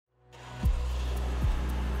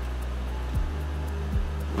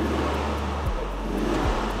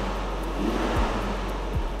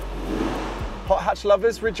hatch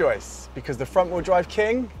lovers, rejoice, because the front-wheel drive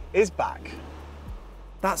king is back.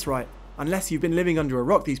 That's right. Unless you've been living under a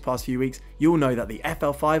rock these past few weeks, you'll know that the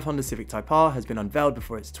FL5 Honda Civic Type R has been unveiled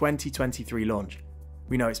before its 2023 launch.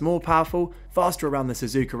 We know it's more powerful, faster around the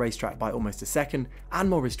Suzuka racetrack by almost a second, and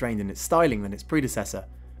more restrained in its styling than its predecessor.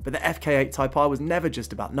 But the FK8 Type R was never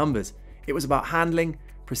just about numbers. It was about handling,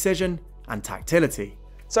 precision, and tactility.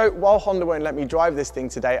 So while Honda won't let me drive this thing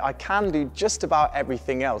today, I can do just about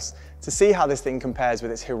everything else to see how this thing compares with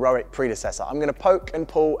its heroic predecessor. I'm going to poke and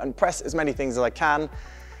pull and press as many things as I can.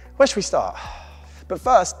 Where should we start? But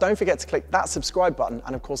first, don't forget to click that subscribe button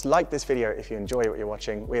and of course like this video if you enjoy what you're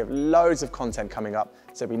watching. We have loads of content coming up,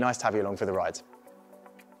 so it'd be nice to have you along for the ride.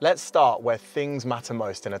 Let's start where things matter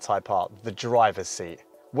most in a Type R, the driver's seat,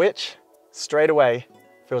 which straight away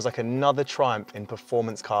feels like another triumph in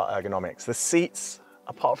performance car ergonomics. The seats,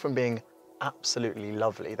 apart from being absolutely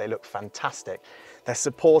lovely, they look fantastic. They're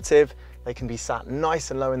supportive, they can be sat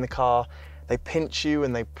nice and low in the car, they pinch you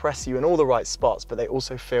and they press you in all the right spots, but they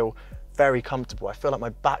also feel very comfortable. I feel like my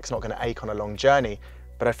back's not going to ache on a long journey,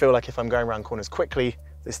 but I feel like if I'm going around corners quickly,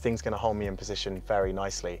 this thing's going to hold me in position very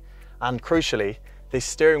nicely. And crucially, this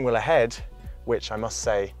steering wheel ahead, which I must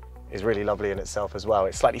say is really lovely in itself as well.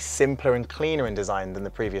 It's slightly simpler and cleaner in design than the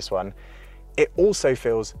previous one. It also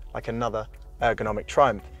feels like another ergonomic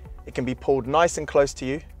triumph. It can be pulled nice and close to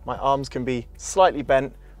you. My arms can be slightly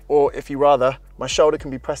bent, or if you rather, my shoulder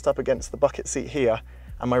can be pressed up against the bucket seat here,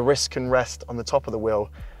 and my wrist can rest on the top of the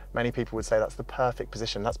wheel. Many people would say that's the perfect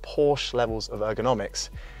position. That's Porsche levels of ergonomics.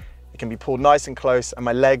 It can be pulled nice and close, and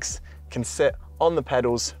my legs can sit on the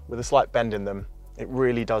pedals with a slight bend in them. It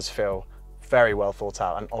really does feel very well thought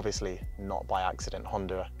out, and obviously not by accident.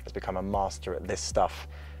 Honda has become a master at this stuff,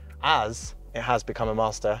 as it has become a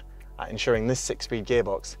master at ensuring this 6-speed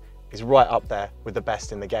gearbox is right up there with the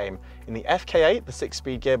best in the game. In the FK8, the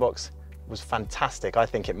 6-speed gearbox was fantastic. I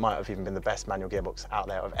think it might have even been the best manual gearbox out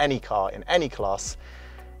there of any car in any class.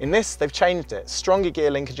 In this, they've changed it. Stronger gear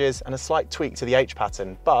linkages and a slight tweak to the H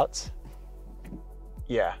pattern, but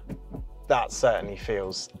yeah, that certainly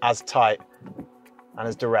feels as tight and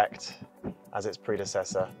as direct as its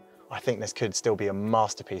predecessor. I think this could still be a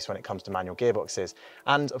masterpiece when it comes to manual gearboxes.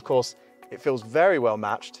 And of course, it feels very well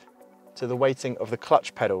matched to the weighting of the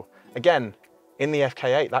clutch pedal. Again, in the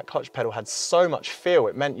FK8, that clutch pedal had so much feel,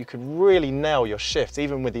 it meant you could really nail your shifts,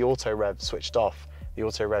 even with the auto rev switched off. The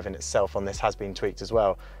auto rev in itself on this has been tweaked as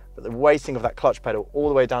well. But the weighting of that clutch pedal all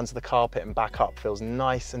the way down to the carpet and back up feels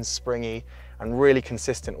nice and springy and really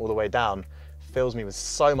consistent all the way down. Fills me with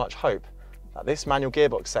so much hope that this manual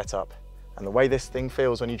gearbox setup and the way this thing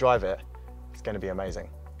feels when you drive it is going to be amazing.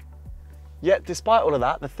 Yet despite all of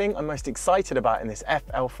that, the thing I'm most excited about in this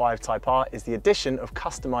FL5 Type R is the addition of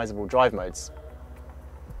customizable drive modes.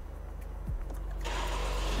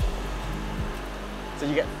 So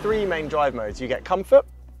you get 3 main drive modes. You get Comfort,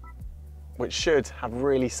 which should have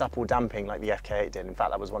really supple damping like the FK8 did. In fact,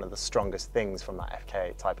 that was one of the strongest things from that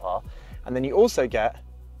FK8 Type R. And then you also get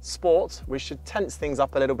Sport, which should tense things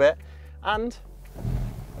up a little bit and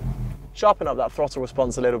sharpen up that throttle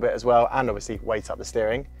response a little bit as well, and obviously weight up the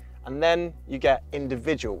steering. And then you get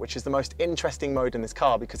Individual, which is the most interesting mode in this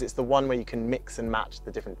car because it's the one where you can mix and match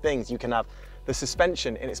the different things. You can have the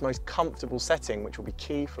suspension in its most comfortable setting, which will be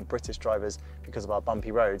key for British drivers because of our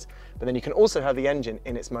bumpy roads. But then you can also have the engine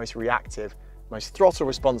in its most reactive, most throttle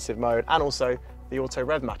responsive mode, and also the auto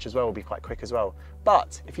rev match as well will be quite quick as well.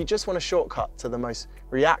 But if you just want a shortcut to the most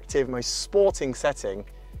reactive, most sporting setting,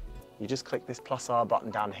 you just click this +R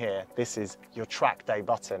button down here. This is your track day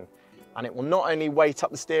button. And it will not only weight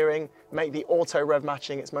up the steering, make the auto rev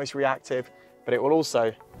matching its most reactive, but it will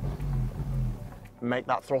also make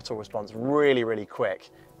that throttle response really, really quick.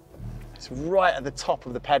 It's right at the top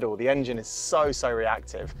of the pedal. The engine is so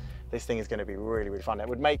reactive. This thing is going to be really, really fun. It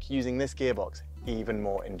would make using this gearbox even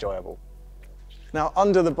more enjoyable. Now,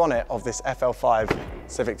 under the bonnet of this FL5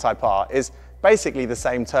 Civic Type R is basically the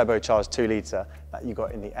same turbocharged 2-litre that you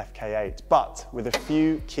got in the FK8, but with a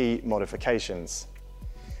few key modifications.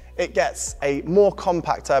 It gets a more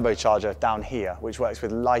compact turbocharger down here, which works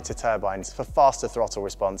with lighter turbines for faster throttle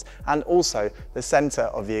response, and also the center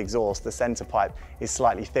of the exhaust, the center pipe, is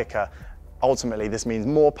slightly thicker. Ultimately, this means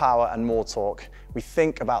more power and more torque. We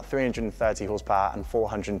think about 330 horsepower and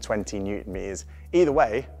 420 Newton meters. Either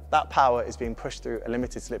way, that power is being pushed through a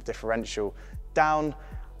limited slip differential down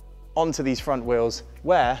onto these front wheels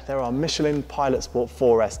where there are Michelin Pilot Sport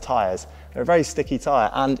 4S tyres. They're a very sticky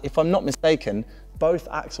tyre, and if I'm not mistaken, both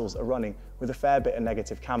axles are running with a fair bit of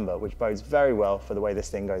negative camber, which bodes very well for the way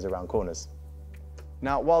this thing goes around corners.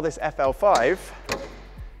 Now, while this FL5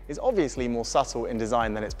 is obviously more subtle in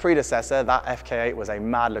design than its predecessor. That FK8 was a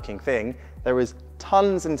mad looking thing. There is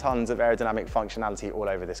tons and tons of aerodynamic functionality all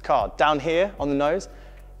over this car. Down here on the nose,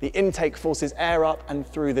 the intake forces air up and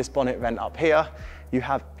through this bonnet vent up here. You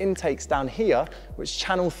have intakes down here which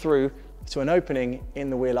channel through to an opening in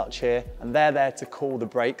the wheel arch here, and they're there to cool the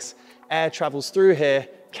brakes. Air travels through here,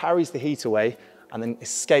 carries the heat away, and then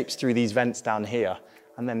escapes through these vents down here.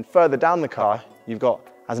 And then further down the car, you've got,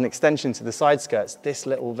 as an extension to the side skirts, this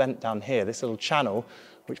little vent down here, this little channel,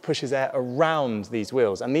 which pushes air around these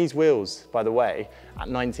wheels. And these wheels, by the way, at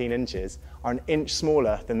 19 inches, are an inch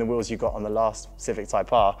smaller than the wheels you got on the last Civic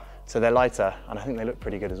Type R, so they're lighter, and I think they look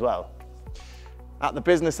pretty good as well. At the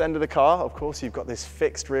business end of the car, of course, you've got this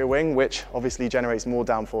fixed rear wing, which obviously generates more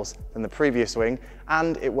downforce than the previous wing,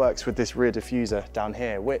 and it works with this rear diffuser down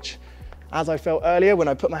here, which, as I felt earlier when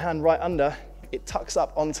I put my hand right under, it tucks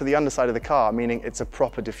up onto the underside of the car, meaning it's a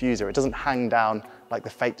proper diffuser. It doesn't hang down like the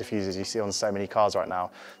fake diffusers you see on so many cars right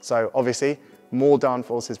now. So obviously, more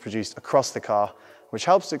downforce is produced across the car, which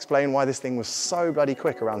helps to explain why this thing was so bloody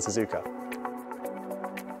quick around Suzuka.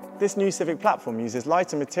 This new Civic platform uses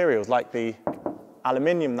lighter materials like the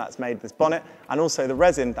aluminium that's made this bonnet and also the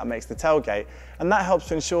resin that makes the tailgate, and that helps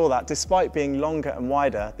to ensure that despite being longer and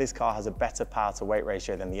wider, this car has a better power to weight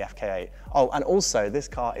ratio than the FK8. Oh, and also this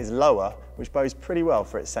car is lower, which bodes pretty well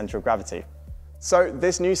for its center of gravity. So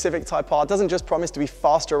this new Civic Type R doesn't just promise to be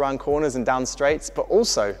faster around corners and down straights, but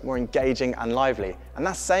also more engaging and lively. And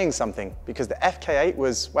that's saying something, because the FK8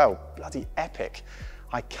 was, well, bloody epic.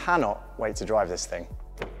 I cannot wait to drive this thing.